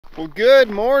Well, good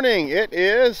morning. It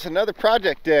is another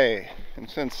project day, and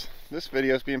since this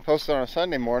video is being posted on a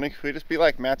Sunday morning, could we just be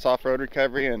like Matt's off-road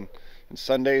recovery and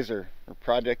Sundays or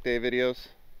project day videos?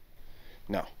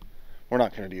 No, we're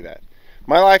not going to do that.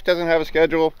 My life doesn't have a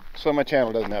schedule, so my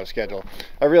channel doesn't have a schedule.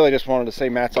 I really just wanted to say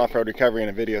Matt's off-road recovery in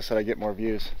a video so that I get more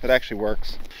views. It actually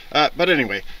works. But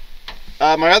anyway,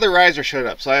 my other riser showed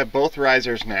up, so I have both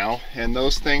risers now, and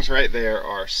those things right there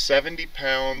are 70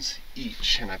 pounds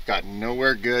each, and I've got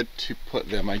nowhere good to put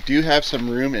them. I do have some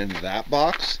room in that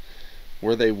box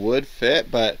where they would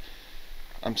fit, but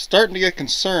I'm starting to get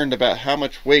concerned about how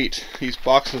much weight these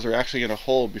boxes are actually going to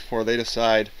hold before they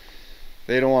decide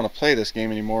they don't want to play this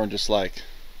game anymore and just like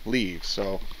leave.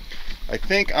 So I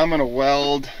think I'm going to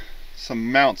weld some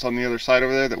mounts on the other side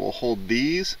over there that will hold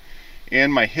these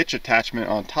and my hitch attachment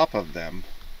on top of them.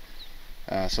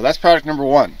 So that's project number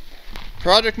one.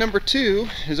 Project number two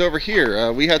is over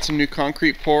here. We had some new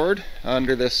concrete poured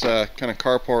under this kind of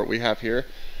carport we have here.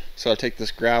 So I'll take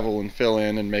this gravel and fill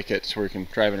in and make it so we can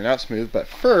drive in and out smooth. But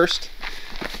first,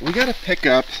 we got to pick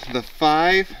up the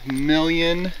 5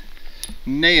 million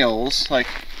nails, like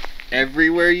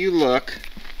everywhere you look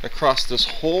across this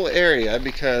whole area,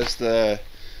 because the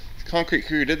concrete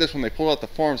crew did this when they pulled out the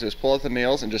forms. They just pulled out the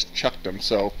nails and just chucked them.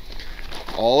 So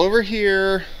all over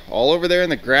here, all over there in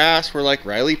the grass where like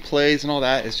Riley plays and all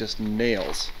that is just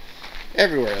nails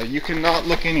everywhere. You cannot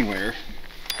look anywhere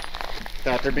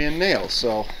without there being nails.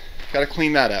 So got to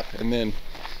clean that up and then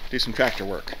do some tractor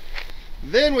work.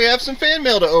 Then we have some fan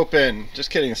mail to open. Just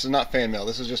kidding, this is not fan mail.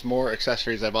 This is just more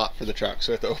accessories I bought for the truck.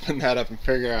 So I have to open that up and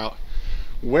figure out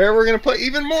where we're going to put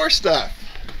even more stuff.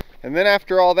 And then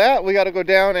after all that, we got to go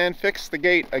down and fix the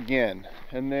gate again.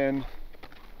 And then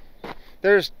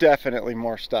there's definitely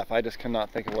more stuff. I just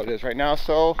cannot think of what it is right now.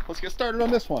 So let's get started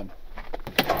on this one.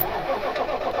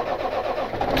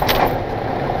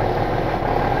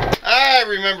 I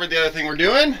remembered the other thing we're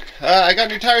doing. I got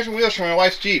new tires and wheels for my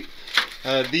wife's Jeep.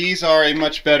 These are a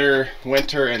much better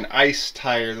winter and ice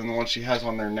tire than the one she has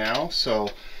on there now. So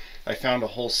I found a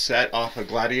whole set off a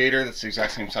Gladiator that's the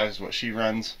exact same size as what she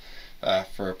runs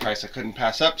for a price I couldn't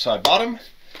pass up. So I bought them,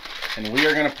 and we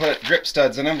are going to put grip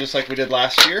studs in them just like we did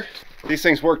last year. These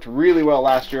things worked really well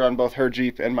last year on both her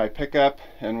Jeep and my pickup,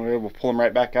 and we were able to pull them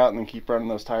right back out and then keep running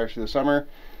those tires through the summer.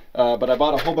 But I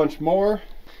bought a whole bunch more.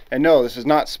 And no, this is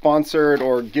not sponsored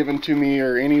or given to me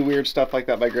or any weird stuff like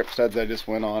that by Grip Studs. I just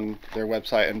went on their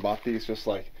website and bought these just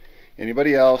like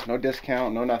anybody else. No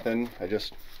discount, no nothing. I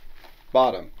just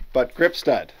bought them. But Grip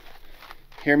Stud,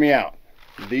 hear me out.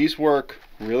 These work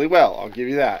really well, I'll give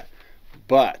you that.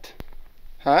 But,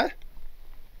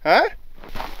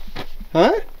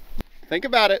 think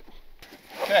about it.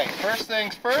 Okay, first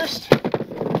things first.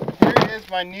 Here is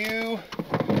my new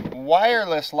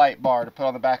wireless light bar to put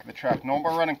on the back of the truck. No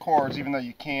more running cords, even though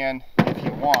you can if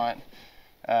you want.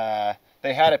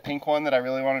 They had a pink one that I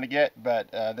really wanted to get,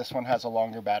 but this one has a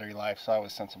longer battery life, so I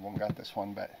was sensible and got this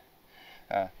one, but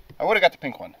I would have got the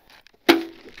pink one.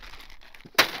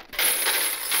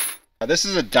 This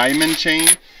is a diamond chain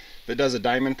that does a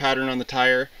diamond pattern on the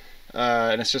tire,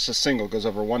 and it's just a single, goes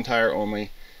over one tire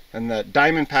only. And the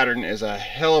diamond pattern is a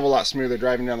hell of a lot smoother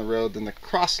driving down the road than the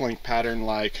cross-link pattern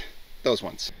like those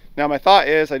ones. Now my thought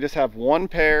is I just have one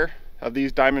pair of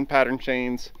these diamond pattern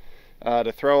chains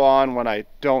to throw on when I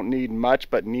don't need much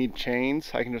but need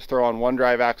chains. I can just throw on one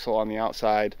drive axle on the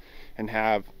outside and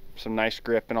have some nice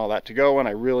grip and all that to go when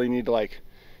I really need like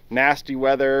nasty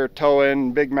weather,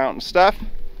 towing, big mountain stuff.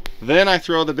 Then I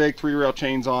throw the big 3-rail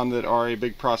chains on that are a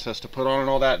big process to put on and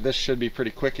all that. This should be pretty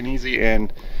quick and easy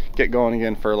and get going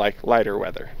again for like lighter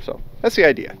weather. So that's the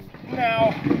idea.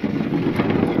 Now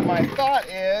my thought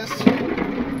is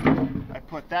I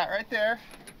put that right there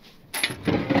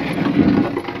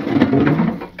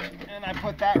and I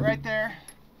put that right there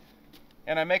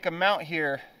and I make a mount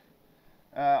here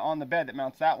on the bed that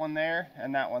mounts that one there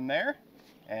and that one there,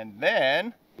 and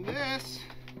then this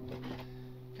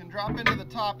can drop into the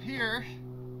top here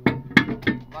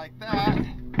like that,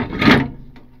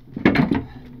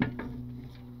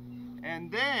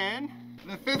 and then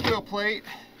the fifth wheel plate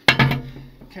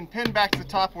can pin back to the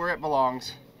top where it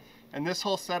belongs, and this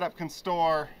whole setup can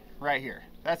store right here.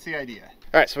 That's the idea.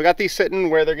 All right, so we got these sitting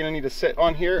where they're gonna need to sit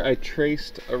on here. I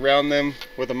traced around them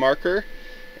with a marker,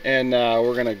 and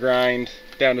we're gonna grind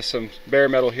down to some bare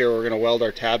metal here. We're gonna weld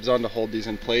our tabs on to hold these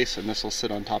in place, and this will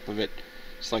sit on top of it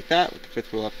just like that with the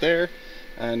fifth wheel up there.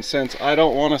 And since I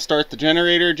don't want to start the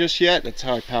generator just yet, that's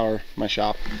how I power my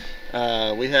shop.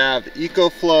 We have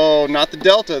EcoFlow, not the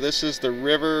Delta, this is the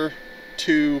River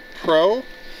 2 Pro.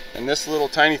 And this little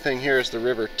tiny thing here is the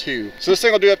River 2. So this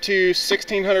thing will do up to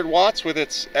 1600 watts with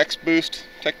its X-Boost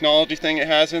technology thing it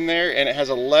has in there, and it has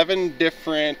 11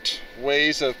 different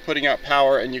ways of putting out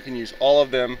power, and you can use all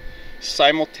of them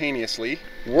simultaneously.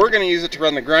 We're going to use it to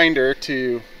run the grinder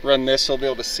to run this, so we'll be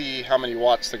able to see how many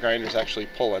watts the grinder is actually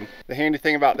pulling. The handy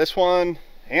thing about this one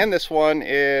and this one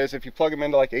is if you plug them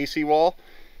into like AC wall,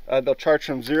 they'll charge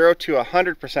from 0 to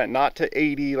 100%, not to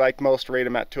 80 like most rate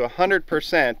them at, to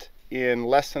 100% in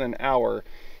less than an hour.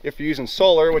 If you're using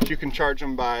solar, which you can charge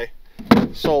them by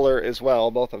solar as well,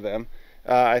 both of them,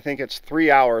 I think it's 3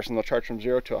 hours, and they'll charge from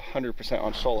 0 to 100%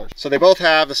 on solar. So they both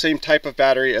have the same type of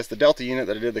battery as the Delta unit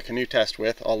that I did the canoe test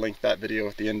with. I'll link that video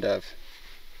at the end of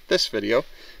this video.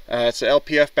 It's an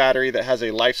LPF battery that has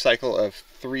a life cycle of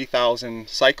 3,000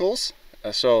 cycles,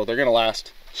 so they're going to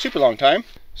last super long time.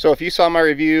 So if you saw my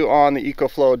review on the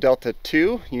EcoFlow Delta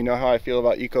 2, you know how I feel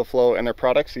about EcoFlow and their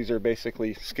products. These are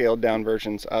basically scaled down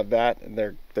versions of that.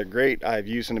 They're great. I've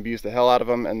used and abused the hell out of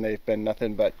them, and they've been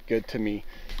nothing but good to me.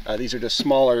 These are just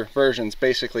smaller versions.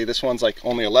 Basically, this one's like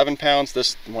only 11 pounds.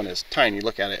 This one is tiny.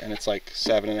 Look at it, and it's like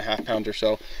 7.5 pounds or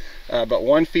so. But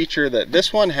one feature that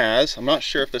this one has, I'm not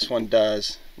sure if this one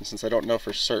does, and since I don't know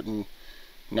for certain,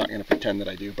 I'm not going to pretend that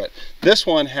I do, but this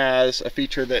one has a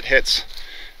feature that hits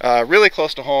really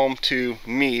close to home to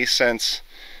me, since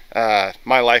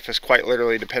my life is quite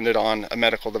literally dependent on a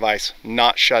medical device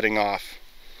not shutting off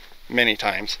many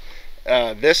times.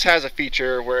 This has a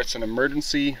feature where it's an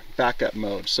emergency backup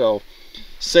mode. So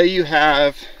say you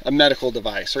have a medical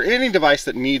device or any device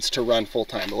that needs to run full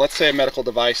time, but let's say a medical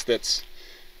device that's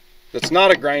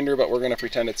not a grinder, but we're going to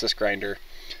pretend it's this grinder.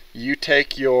 You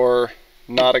take your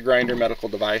not a grinder medical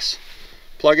device,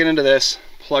 plug it into this,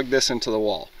 plug this into the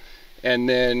wall, and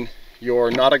then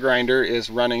your not a grinder is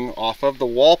running off of the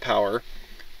wall power,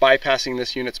 bypassing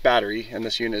this unit's battery, and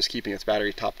this unit is keeping its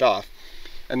battery topped off.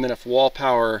 And then if wall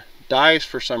power dies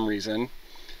for some reason,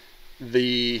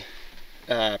 the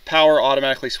power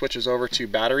automatically switches over to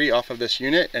battery off of this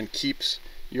unit and keeps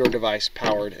your device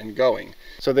powered and going.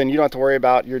 So then you don't have to worry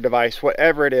about your device,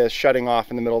 whatever it is, shutting off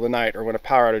in the middle of the night, or when a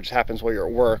power outage happens while you're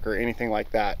at work or anything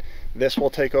like that. This will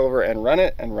take over and run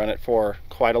it for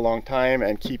quite a long time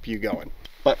and keep you going.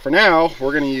 But for now,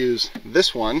 we're going to use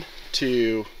this one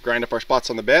to grind up our spots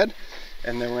on the bed,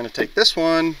 and then we're going to take this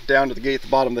one down to the gate at the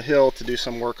bottom of the hill to do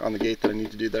some work on the gate that I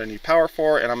need to do, that I need power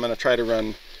for, and I'm going to try to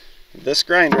run this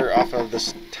grinder off of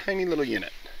this tiny little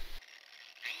unit.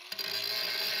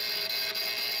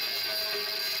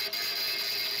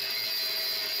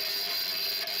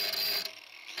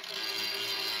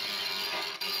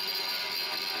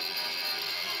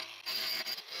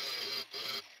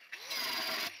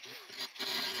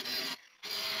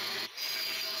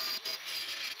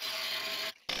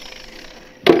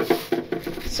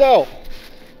 So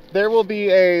there will be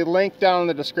a link down in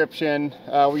the description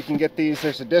where you can get these.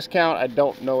 There's a discount. I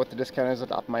don't know what the discount is off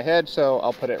the top of my head, so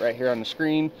I'll put it right here on the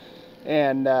screen.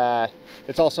 And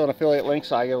it's also an affiliate link,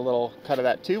 so I get a little cut of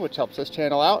that too, which helps this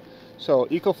channel out. So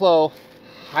EcoFlow,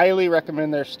 highly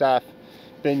recommend their stuff.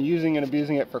 Been using and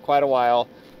abusing it for quite a while.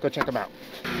 Go check them out.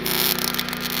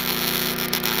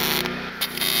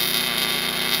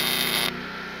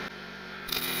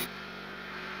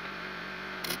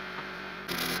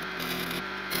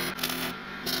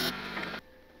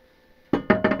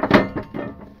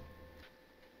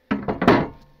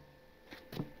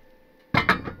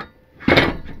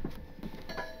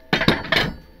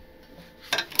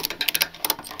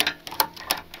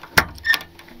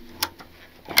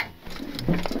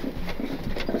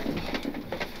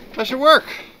 That should work.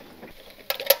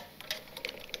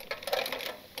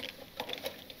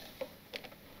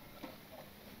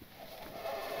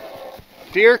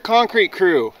 Dear concrete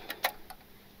crew,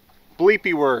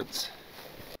 bleepy words.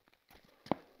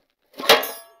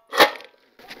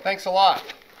 Thanks a lot.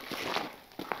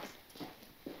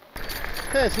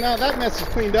 Okay, so now that mess is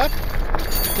cleaned up,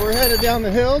 we're headed down the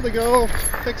hill to go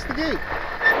fix the gate.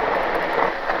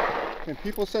 And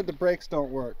people said the brakes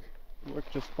don't work. They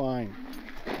work just fine.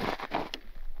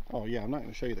 Oh yeah, I'm not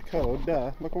going to show you the code,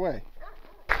 duh, look away.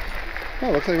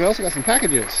 Oh, looks like we also got some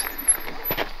packages.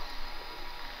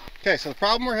 Okay, so the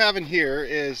problem we're having here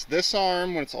is this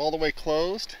arm, when it's all the way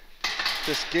closed,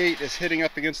 this gate is hitting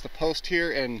up against the post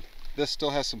here, and this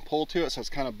still has some pull to it, so it's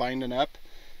kind of binding up.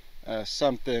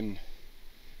 Something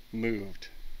moved,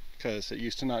 because it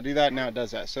used to not do that, now it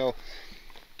does that. So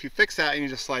to fix that, you need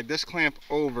to slide this clamp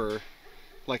over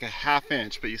like a 1/2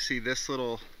 inch, but you see this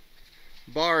little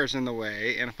bar is in the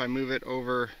way, and if I move it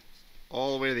over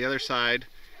all the way to the other side,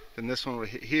 then this one would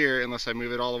hit here unless I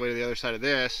move it all the way to the other side of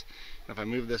this. And if I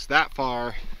move this that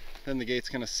far, then the gate's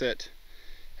going to sit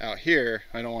out here,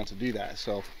 I don't want to do that.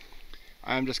 So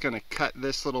I'm just going to cut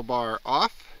this little bar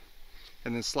off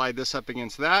and then slide this up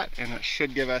against that, and it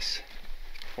should give us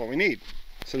what we need.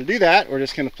 So to do that, we're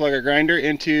just going to plug our grinder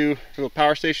into a little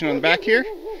power station on the back here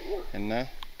and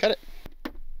cut it.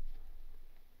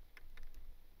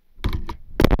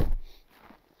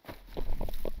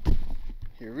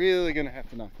 You're really going to have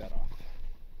to knock that off.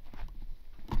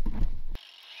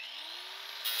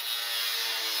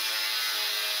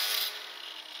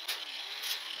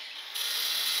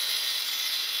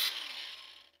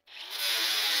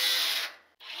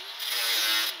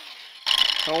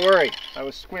 Don't worry, I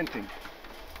was squinting.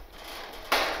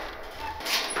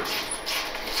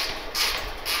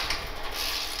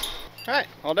 Alright,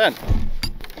 all done.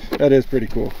 That is pretty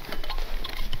cool.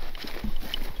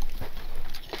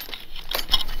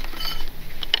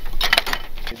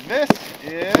 This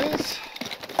is,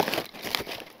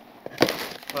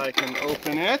 if I can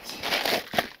open it,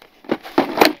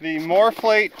 the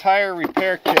Morrflate tire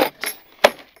repair kit.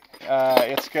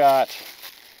 It's got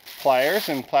pliers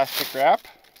and plastic wrap,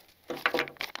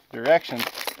 directions,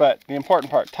 but the important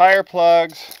part, tire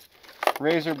plugs,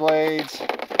 razor blades,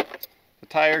 the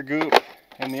tire goop,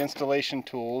 and the installation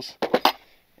tools.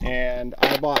 And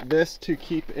I bought this to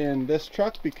keep in this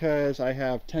truck because I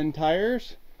have 10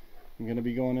 tires. I'm going to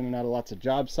be going in and out of lots of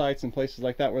job sites and places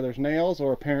like that where there's nails,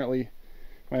 or apparently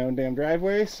my own damn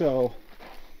driveway. So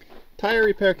tire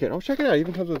repair kit. Oh, check it out, it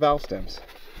even comes with valve stems.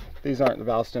 These aren't the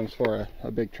valve stems for a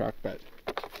big truck, but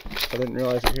I didn't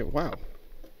realize it here. Wow,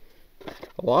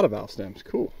 a lot of valve stems,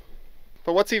 cool.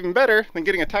 But what's even better than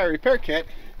getting a tire repair kit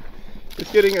is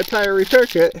getting a tire repair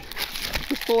kit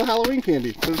that's full of Halloween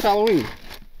candy, because it's Halloween.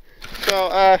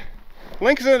 So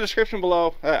link is in the description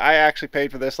below. I actually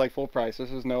paid for this like full price.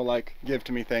 This is no like give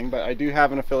to me thing, but I do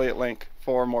have an affiliate link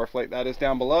for Morrflate. That is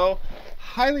down below.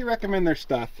 Highly recommend their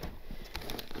stuff,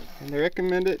 and I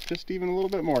recommend it just even a little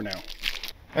bit more now.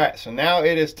 All right, so now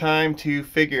it is time to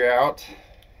figure out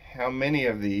how many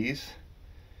of these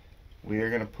we are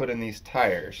going to put in these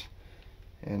tires.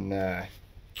 And they're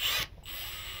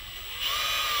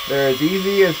as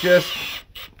easy as just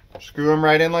screw them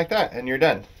right in like that and you're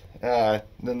done.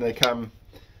 Then they come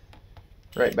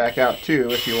right back out too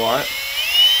if you want.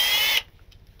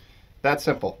 That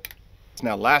simple.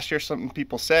 Now last year something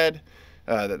people said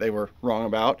that they were wrong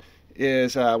about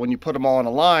is when you put them all in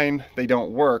a line, they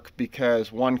don't work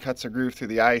because one cuts a groove through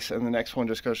the ice and the next one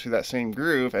just goes through that same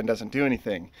groove and doesn't do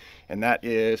anything. And that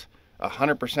is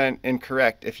 100%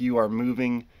 incorrect if you are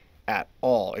moving at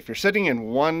all. If you're sitting in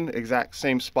one exact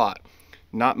same spot,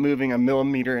 not moving a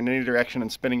millimeter in any direction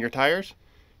and spinning your tires,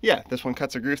 yeah, this one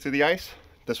cuts a groove through the ice,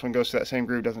 this one goes through that same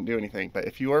groove, doesn't do anything. But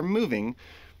if you are moving,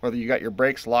 whether you got your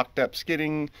brakes locked up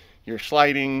skidding, you're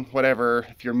sliding, whatever,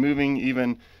 if you're moving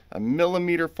even a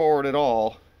millimeter forward at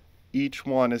all, each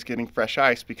one is getting fresh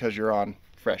ice because you're on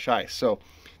fresh ice. So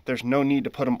there's no need to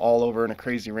put them all over in a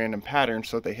crazy random pattern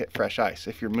so that they hit fresh ice.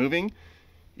 If you're moving,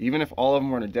 even if all of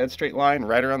them were in a dead straight line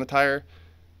right around the tire,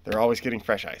 they're always getting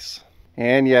fresh ice.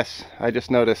 And yes, I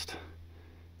just noticed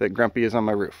that Grumpy is on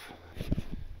my roof.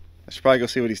 I should probably go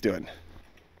see what he's doing.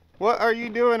 What are you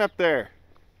doing up there?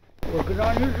 Working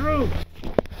on his roof.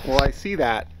 Well, I see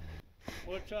that.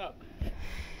 What's up?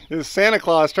 This is Santa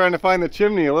Claus trying to find the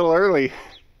chimney a little early.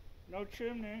 No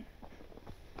chimney.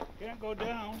 Can't go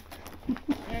down.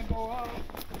 Can't go up.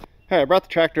 Hey, I brought the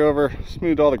tractor over,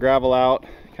 smoothed all the gravel out,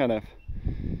 kind of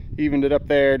evened it up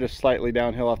there, just slightly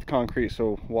downhill off the concrete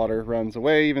so water runs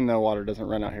away, even though water doesn't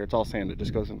run out here. It's all sand, it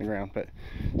just goes in the ground. But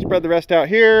spread the rest out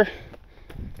here,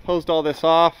 hosed all this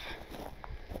off,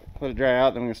 let it dry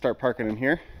out, then we're gonna start parking in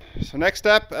here. So next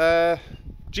up,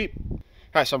 Jeep.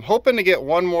 All right, so I'm hoping to get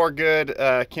one more good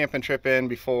camping trip in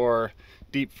before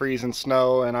deep freeze and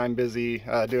snow, and I'm busy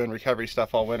doing recovery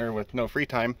stuff all winter with no free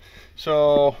time.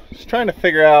 So just trying to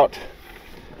figure out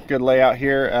a good layout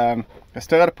here. I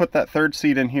still got to put that third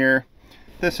seat in here.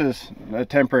 This is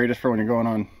temporary just for when you're going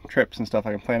on trips and stuff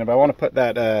like I'm planning, but I want to put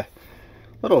that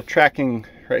little tracking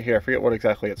right here. I forget what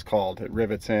exactly it's called. It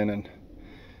rivets in and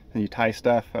you tie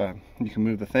stuff. You can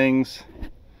move the things.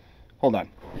 Hold on.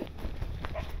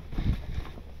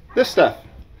 This stuff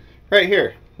right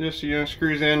here, just, you know,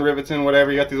 screws in, rivets in,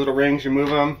 whatever. You got these little rings, you move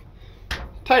them,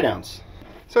 tie downs.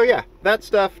 So yeah, that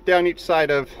stuff down each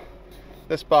side of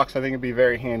this box I think would be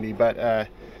very handy. But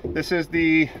this is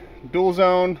the dual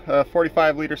zone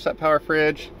 45-liter Setpower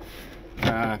fridge.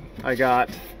 I got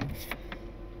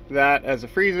that as a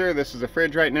freezer. This is a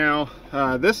fridge right now.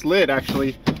 This lid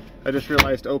actually, I just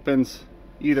realized, opens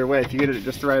either way. If you get it at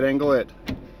just the right angle, it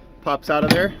pops out of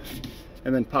there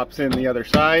and then pops in the other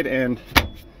side, and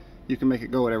you can make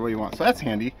it go whatever way you want. So that's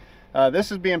handy.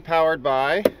 This is being powered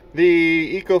by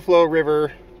the EcoFlow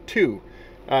River 2.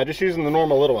 Just using the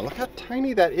normal little one. Look how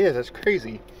tiny that is, that's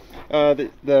crazy.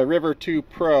 The River 2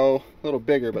 Pro, a little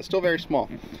bigger, but still very small.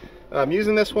 I'm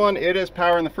using this one. It is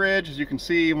powering the fridge. As you can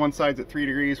see, one side's at 3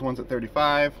 degrees, one's at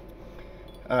 35.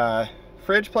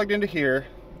 Fridge plugged into here.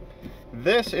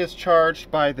 This is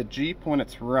charged by the Jeep when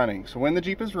it's running. So when the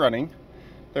Jeep is running,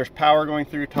 there's power going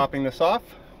through topping this off.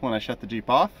 When I shut the Jeep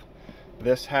off,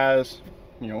 this has,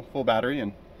 you know, full battery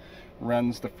and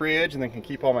runs the fridge, and then can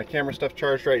keep all my camera stuff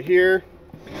charged right here.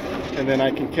 And then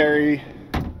I can carry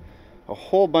a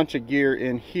whole bunch of gear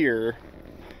in here,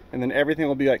 and then everything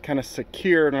will be like kind of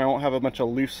secure, and I won't have a bunch of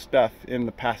loose stuff in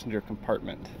the passenger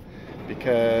compartment.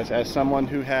 Because as someone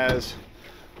who has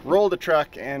rolled a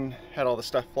truck and had all the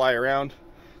stuff fly around,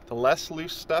 the less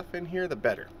loose stuff in here, the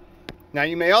better. Now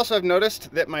you may also have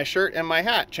noticed that my shirt and my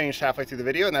hat changed halfway through the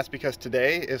video, and that's because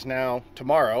today is now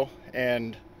tomorrow,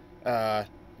 and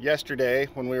yesterday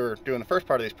when we were doing the first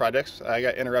part of these projects, I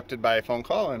got interrupted by a phone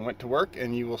call and went to work,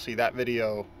 and you will see that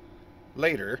video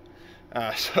later.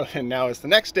 And now it's the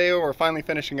next day where we're finally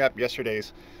finishing up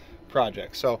yesterday's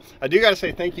project. So I do got to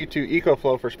say thank you to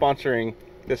EcoFlow for sponsoring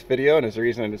this video, and is the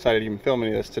reason I decided to even film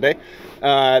any of this today.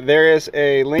 There is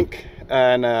a link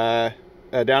down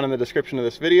in the description of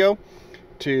this video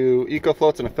to EcoFlow.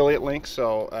 It's an affiliate link,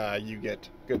 so you get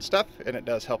good stuff, and it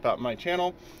does help out my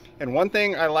channel. And one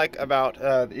thing I like about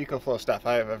the EcoFlow stuff,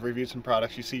 I've reviewed some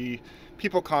products. You see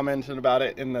people commenting about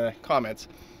it in the comments.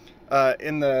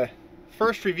 In the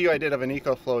first review I did of an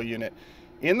EcoFlow unit,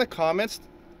 in the comments,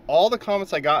 all the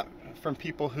comments I got from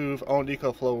people who've owned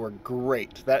EcoFlow were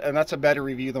great. And that's a better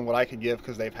review than what I could give,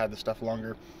 because they've had the stuff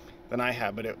longer than I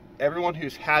have. But everyone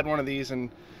who's had one of these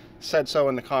and said so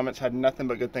in the comments had nothing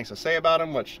but good things to say about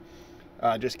them, which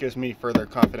just gives me further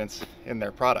confidence in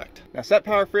their product. Now,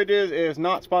 Setpower Fridges is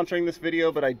not sponsoring this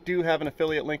video, but I do have an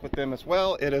affiliate link with them as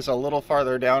well. It is a little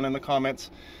farther down in the comments.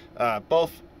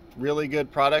 Both really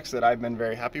good products that I've been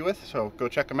very happy with, so go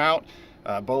check them out.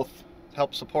 Both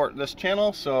help support this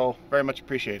channel, so very much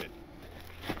appreciated.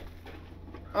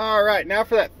 All right, now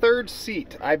for that third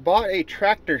seat. I bought a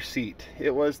tractor seat.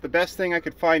 It was the best thing I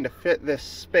could find to fit this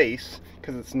space,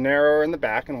 because it's narrower in the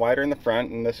back and wider in the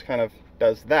front, and this kind of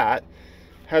does that.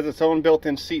 Has its own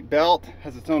built-in seat belt,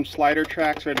 has its own slider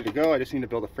tracks ready to go. I just need to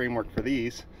build a framework for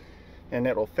these, and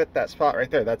it'll fit that spot right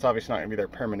there. That's obviously not gonna be there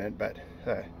permanent, but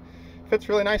fits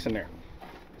really nice in there.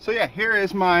 So yeah, here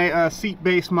is my seat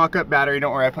base mock-up battery.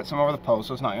 Don't worry, I put some over the post,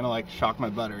 so it's not gonna like shock my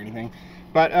butt or anything.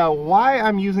 But why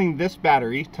I'm using this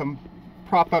battery to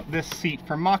prop up this seat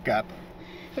for mock-up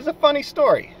is a funny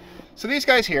story. So these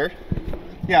guys here,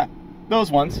 yeah, those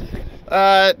ones,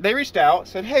 they reached out,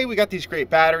 said, hey, we got these great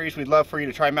batteries. We'd love for you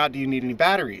to try them out. Do you need any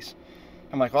batteries?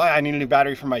 I'm like, well, I need a new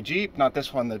battery for my Jeep, not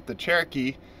this one, the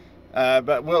Cherokee.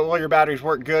 But will your batteries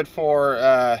work good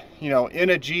for, you know, in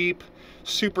a Jeep,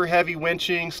 super heavy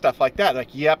winching, stuff like that?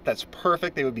 Like, yep, that's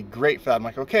perfect. They would be great for that. I'm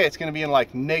like, okay, it's going to be in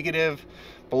like negative,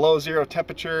 below zero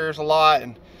temperatures a lot.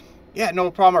 And yeah,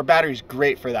 no problem. Our battery's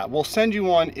great for that. We'll send you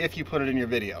one if you put it in your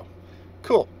video.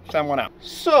 Cool, send one out.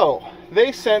 So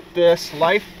they sent this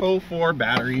Life 04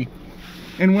 battery,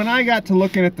 and when I got to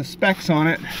looking at the specs on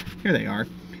it, here they are.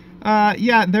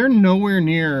 Yeah, they're nowhere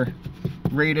near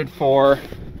rated for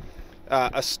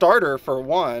a starter, for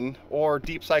one, or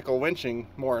deep cycle winching,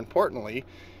 more importantly.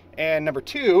 And number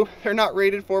two, they're not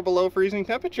rated for below freezing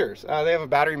temperatures. They have a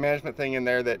battery management thing in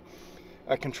there that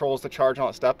controls the charge and all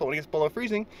that stuff, but when it gets below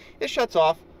freezing, it shuts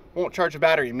off, won't charge the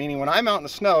battery, meaning when I'm out in the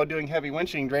snow doing heavy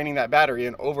winching, draining that battery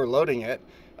and overloading it,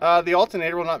 the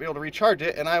alternator will not be able to recharge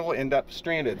it, and I will end up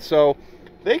stranded. So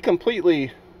they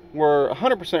completely were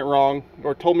 100% wrong,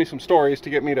 or told me some stories to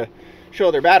get me to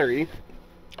show their battery.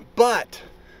 But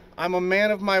I'm a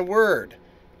man of my word,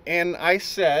 and I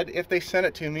said if they sent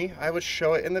it to me, I would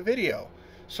show it in the video.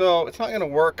 So it's not going to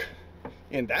work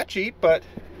in that Jeep, but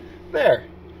there.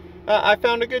 I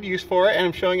found a good use for it, and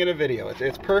I'm showing it in a video.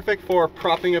 It's perfect for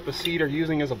propping up a seat or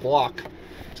using as a block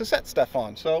to set stuff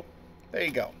on. So there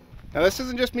you go. Now, this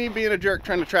isn't just me being a jerk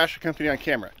trying to trash a company on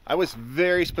camera. I was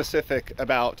very specific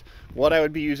about what I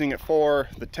would be using it for,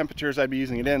 the temperatures I'd be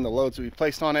using it in, the loads that we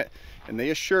placed on it, and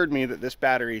they assured me that this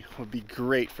battery would be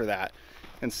great for that,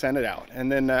 and sent it out. And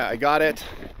then I got it,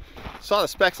 saw the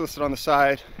specs listed on the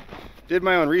side, did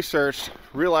my own research,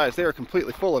 realized they were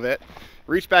completely full of it,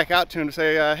 reached back out to him to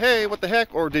say, hey, what the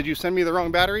heck, or did you send me the wrong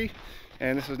battery?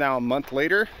 And this is now a month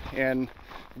later, and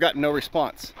I've got no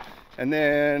response. And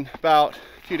then about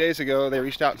a few days ago, they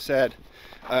reached out and said,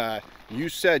 you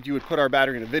said you would put our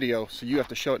battery in a video, so you have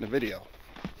to show it in a video.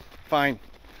 Fine,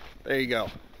 there you go.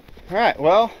 All right,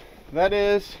 well, that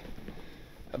is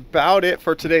about it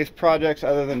for today's projects,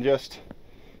 other than just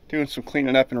doing some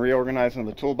cleaning up and reorganizing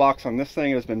the toolbox on this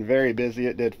thing. It has been very busy.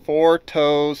 It did 4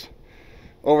 tows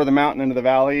over the mountain into the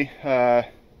valley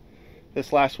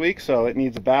this last week, so it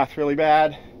needs a bath really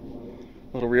bad.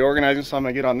 A little reorganizing, so I'm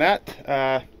gonna get on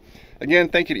that. Again,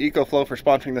 thank you to EcoFlow for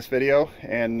sponsoring this video,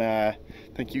 and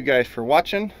thank you guys for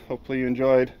watching. Hopefully you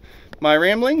enjoyed my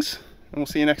ramblings, and we'll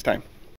see you next time.